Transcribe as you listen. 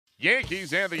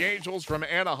Yankees and the Angels from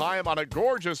Anaheim on a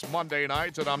gorgeous Monday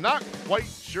night, and I'm not quite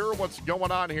sure what's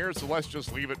going on here, so let's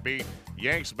just leave it be.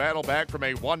 Yanks battle back from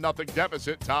a 1-0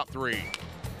 deficit, top three.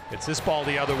 It's this ball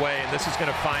the other way, and this is going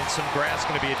to find some grass.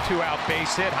 Going to be a two-out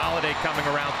base hit. Holiday coming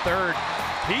around third.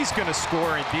 He's going to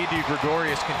score, and Didi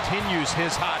Gregorius continues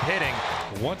his hot hitting.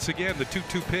 Once again, the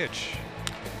 2-2 pitch.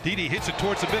 Didi hits it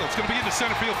towards the middle. It's going to be into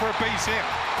center field for a base hit.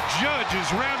 Judge is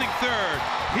rounding third.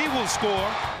 He will score.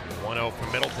 1-0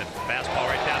 from Middleton. Fastball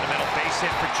right down the middle. Base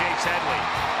hit for Chase Headley.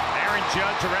 Aaron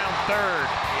Judge around third,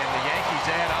 and the Yankees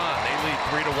add on. They lead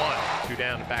 3-1. Two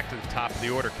down and back to the top of the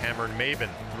order. Cameron Maben,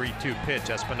 3-2 pitch.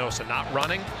 Espinosa not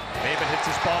running. Maben hits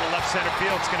his ball to left center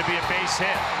field. It's going to be a base hit,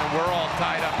 and we're all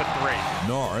tied up at 3.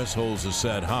 Norris holds the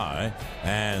set high,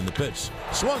 and the pitch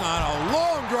swung on a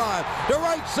long drive to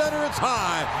right center. It's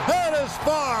high. It is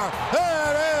far.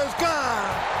 It is gone.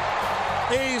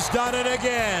 He's done it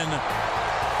again.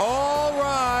 All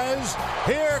rise.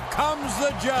 Here comes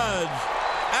the judge.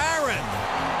 Aaron,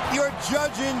 your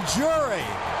judge and jury.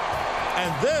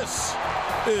 And this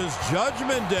is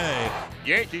Judgment Day.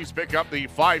 Yankees pick up the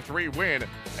 5-3 win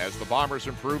as the Bombers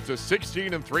improve to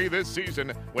 16-3 this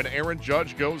season when Aaron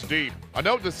Judge goes deep. A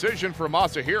no decision for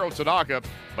Masahiro Tanaka,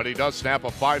 but he does snap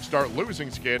a 5-start losing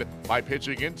skid by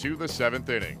pitching into the 7th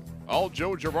inning. All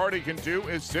Joe Girardi can do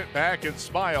is sit back and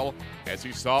smile as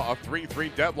he saw a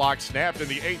 3-3 deadlock snapped in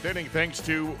the 8th inning thanks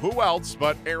to who else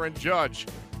but Aaron Judge.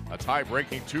 A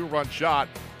tie-breaking 2-run shot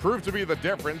proved to be the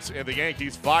difference in the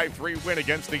Yankees' 5-3 win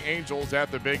against the Angels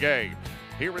at the Big A.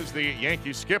 Here is the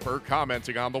Yankee skipper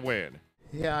commenting on the win.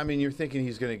 Yeah, I mean, you're thinking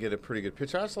he's going to get a pretty good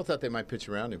pitch. I also thought they might pitch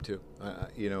around him, too,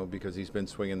 because he's been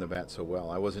swinging the bat so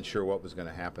well. I wasn't sure what was going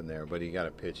to happen there, but he got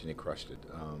a pitch and he crushed it.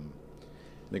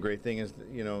 The great thing is,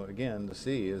 again, to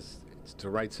see is it's to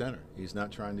right center. He's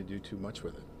not trying to do too much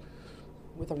with it.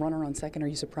 With a runner on second, are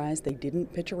you surprised they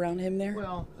didn't pitch around him there?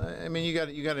 Well, I mean, you got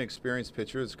an experienced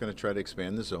pitcher that's going to try to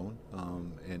expand the zone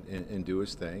and do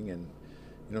his thing. And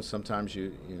sometimes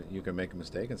you can make a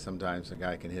mistake, and sometimes a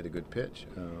guy can hit a good pitch.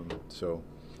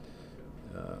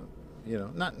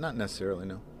 Not necessarily,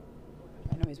 no.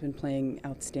 I know he's been playing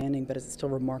outstanding, but is it still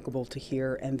remarkable to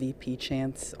hear MVP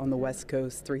chants on the West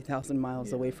Coast, 3,000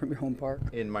 miles away from your home park?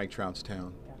 In Mike Trout's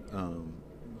town.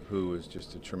 Who is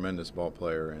just a tremendous ball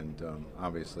player and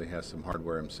obviously has some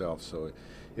hardware himself. So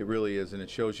it really is, and it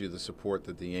shows you the support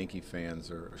that the Yankee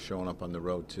fans are showing up on the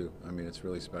road too. I mean, it's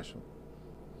really special.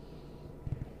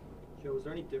 Joe, was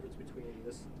there any difference between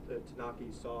the Tanaka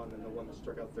you saw and then the one that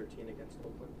struck out 13 against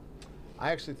Oakland?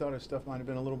 I actually thought his stuff might have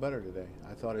been a little better today.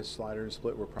 I thought his slider and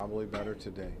split were probably better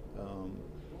today.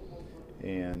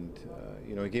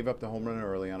 He gave up the home run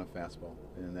early on a fastball,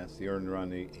 and that's the earned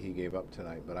run he gave up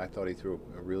tonight. But I thought he threw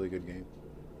a really good game.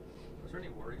 Was there any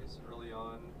worries early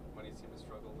on when he seemed to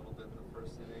struggle a little bit in the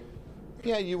first inning?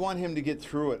 Yeah, you want him to get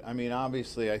through it. I mean,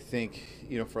 obviously, I think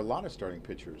for a lot of starting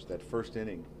pitchers, that first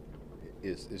inning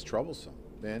is troublesome,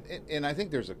 and I think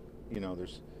there's a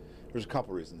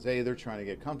couple reasons. A, they're trying to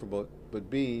get comfortable, but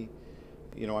B,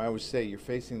 I always say you're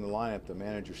facing the lineup the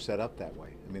manager set up that way.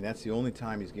 I mean, that's the only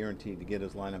time he's guaranteed to get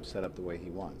his lineup set up the way he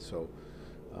wants. So,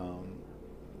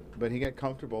 but he got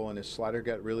comfortable and his slider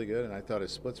got really good, and I thought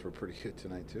his splits were pretty good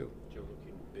tonight too. Joe,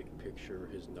 looking big picture,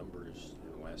 his numbers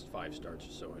in the last 5 starts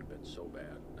or so had been so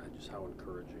bad. Just how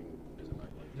encouraging is it?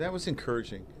 That was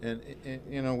encouraging,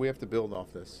 and we have to build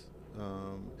off this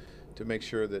to make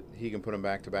sure that he can put them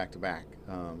back to back to back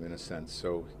in a sense.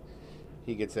 So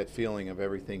he gets that feeling of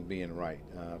everything being right.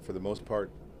 For the most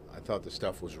part, I thought the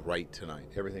stuff was right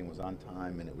tonight. Everything was on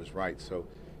time and it was right, so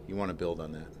you want to build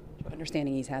on that.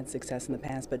 Understanding he's had success in the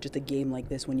past, but just a game like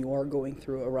this when you are going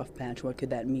through a rough patch, what could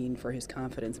that mean for his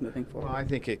confidence moving forward? Well, I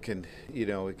think it can,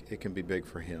 it can be big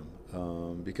for him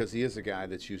because he is a guy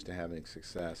that's used to having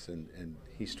success, and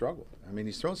he struggled. I mean,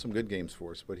 he's thrown some good games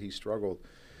for us, but he struggled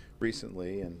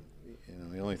recently, and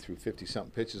he only threw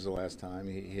 50-something pitches the last time.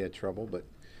 He had trouble, but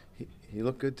he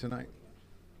looked good tonight.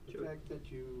 The fact that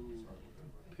you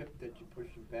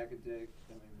pushed him back a day,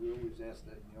 I mean, we always ask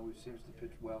that, and he always seems to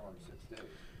pitch well on 6 days.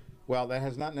 Well, that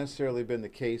has not necessarily been the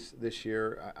case this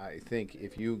year. I think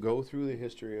if you go through the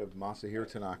history of Masahiro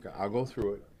Tanaka, I'll go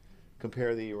through it,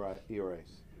 compare the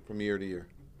ERAs from year to year.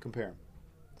 Compare them.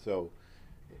 So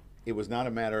it was not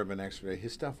a matter of an extra day.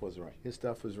 His stuff was right. His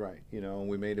stuff was right. And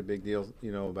we made a big deal,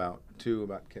 about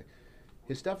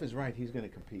his stuff is right, he's going to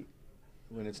compete.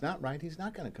 When it's not right, he's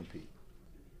not going to compete.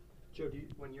 Joe,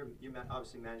 when you're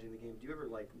obviously managing the game, do you ever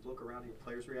look around at your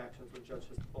players' reactions when Judge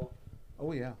hits the ball?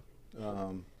 Oh yeah.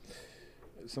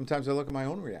 Sometimes I look at my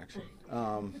own reaction.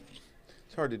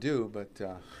 It's hard to do, but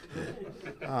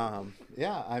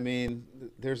yeah, I mean,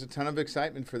 there's a ton of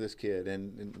excitement for this kid,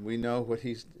 and we know what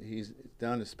he's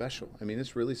done is special. I mean,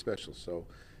 it's really special. So,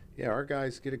 yeah, our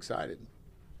guys get excited.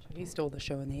 He stole the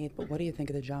show in the eighth, but what do you think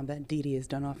of the job that Didi has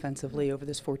done offensively over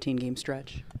this 14-game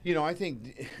stretch? You know, I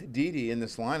think Didi in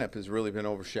this lineup has really been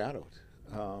overshadowed.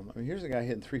 I mean, here's a guy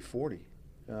hitting 340,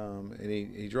 and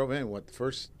he drove in, the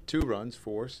first 2 runs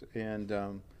for us, and,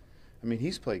 I mean,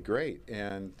 he's played great,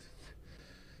 and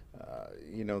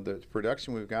you know, the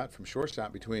production we've got from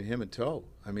shortstop between him and Toe,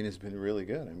 I mean, it's been really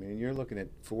good. I mean, you're looking at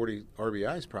 40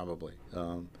 RBIs probably.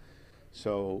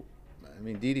 So, I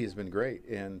mean, Didi has been great,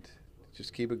 and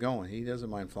just keep it going. He doesn't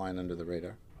mind flying under the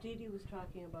radar. Didi was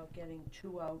talking about getting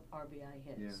 2-out RBI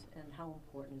hits, and how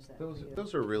important is that?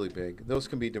 Those are really big. Those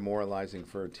can be demoralizing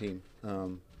for a team,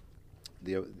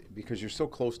 because you're so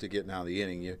close to getting out of the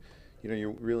inning. You know,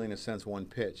 you're really in a sense one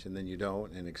pitch, and then you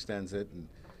don't, and extends it, and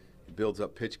it builds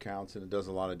up pitch counts, and it does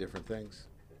a lot of different things.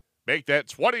 Make that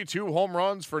 22 home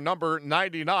runs for number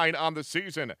 99 on the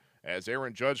season, as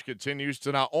Aaron Judge continues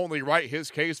to not only write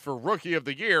his case for Rookie of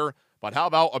the Year, but how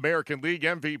about American League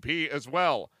MVP as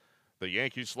well? The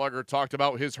Yankee slugger talked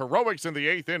about his heroics in the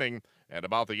 8th inning and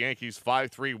about the Yankees'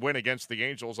 5-3 win against the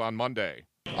Angels on Monday.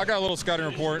 I got a little scouting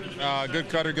report. Good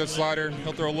cutter, good slider.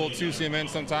 He'll throw a little two-seam in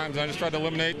sometimes. I just tried to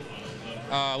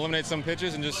eliminate some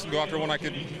pitches and just go after when I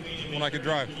could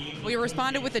drive. Well, you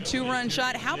responded with a 2-run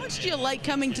shot. How much do you like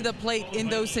coming to the plate in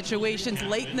those situations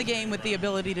late in the game with the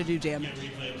ability to do damage?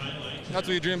 That's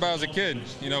what you dream about as a kid.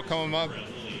 You know, coming up,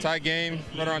 tie game,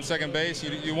 runner on second base.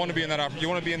 You want to be in that. You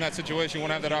want to be in that situation. You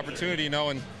want to have that opportunity. You know,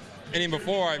 and inning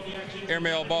before, I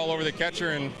airmail a ball over the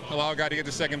catcher and allow a guy to get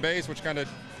to second base, which kind of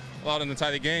allowed him to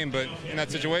tie the game. But in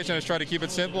that situation, I just try to keep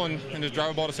it simple and just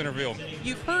drive a ball to center field.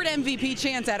 You've heard MVP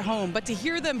chants at home, but to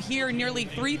hear them here nearly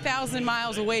 3,000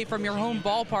 miles away from your home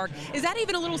ballpark, is that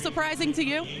even a little surprising to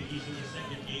you?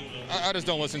 I just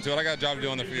don't listen to it. I got a job to do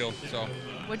on the field. So.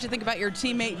 What'd you think about your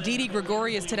teammate Didi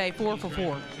Gregorius today, 4 for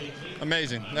 4?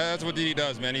 Amazing. That's what Didi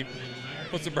does, man. He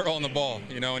puts the barrel on the ball,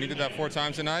 you know, and he did that 4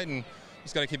 times tonight, and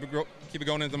he's got to keep it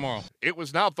going into tomorrow. It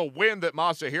was not the win that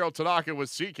Masahiro Tanaka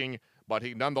was seeking, but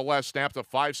he nonetheless snapped a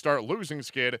 5-start losing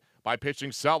skid by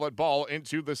pitching solid ball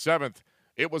into the 7th.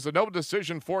 It was a no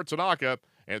decision for Tanaka,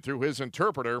 and through his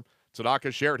interpreter,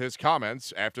 Tanaka shared his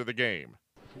comments after the game.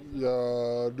 I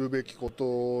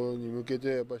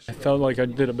felt like I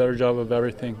did a better job of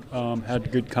everything. Had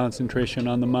good concentration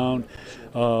on the mound.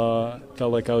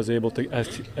 Felt like I was able to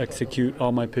execute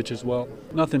all my pitches well.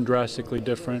 Nothing drastically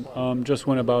different. Just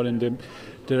went about and did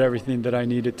everything that I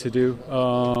needed to do.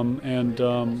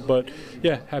 But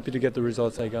yeah, happy to get the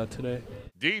results I got today.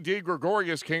 D.D.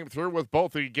 Gregorius came through with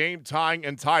both the game-tying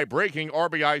and tie-breaking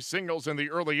RBI singles in the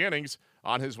early innings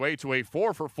on his way to a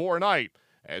 4 for 4 night,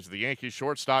 as the Yankees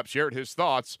shortstop shared his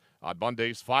thoughts on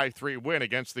Monday's 5-3 win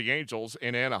against the Angels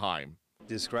in Anaheim.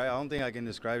 I don't think I can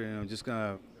describe it. I'm just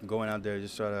going out there,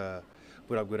 just try to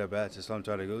put up good at-bats. That's what I'm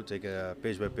trying to do, take a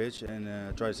pitch by pitch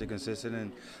and try to stay consistent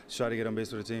and try to get on base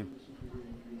for the team.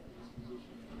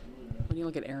 When you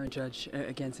look at Aaron Judge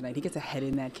again tonight, he gets ahead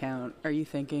in that count. Are you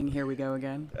thinking, here we go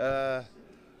again?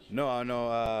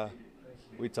 No,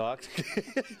 we talked.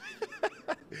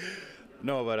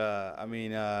 No, but I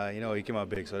mean, you know, he came out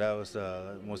big, so that was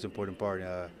the most important part. You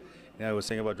know, I was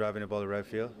thinking about driving the ball to right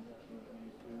field,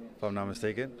 if I'm not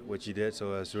mistaken, which he did.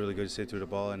 So it's really good to see through the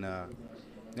ball, and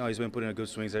you know, he's been putting in good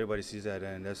swings. Everybody sees that,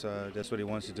 and that's what he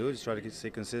wants to do. Just try to stay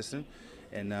consistent,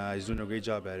 and he's doing a great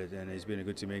job at it. And he's been a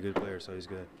good teammate, good player, so he's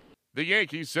good. The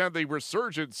Yankees send the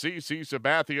resurgent CC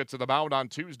Sabathia to the mound on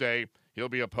Tuesday. He'll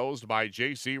be opposed by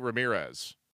J.C. Ramirez.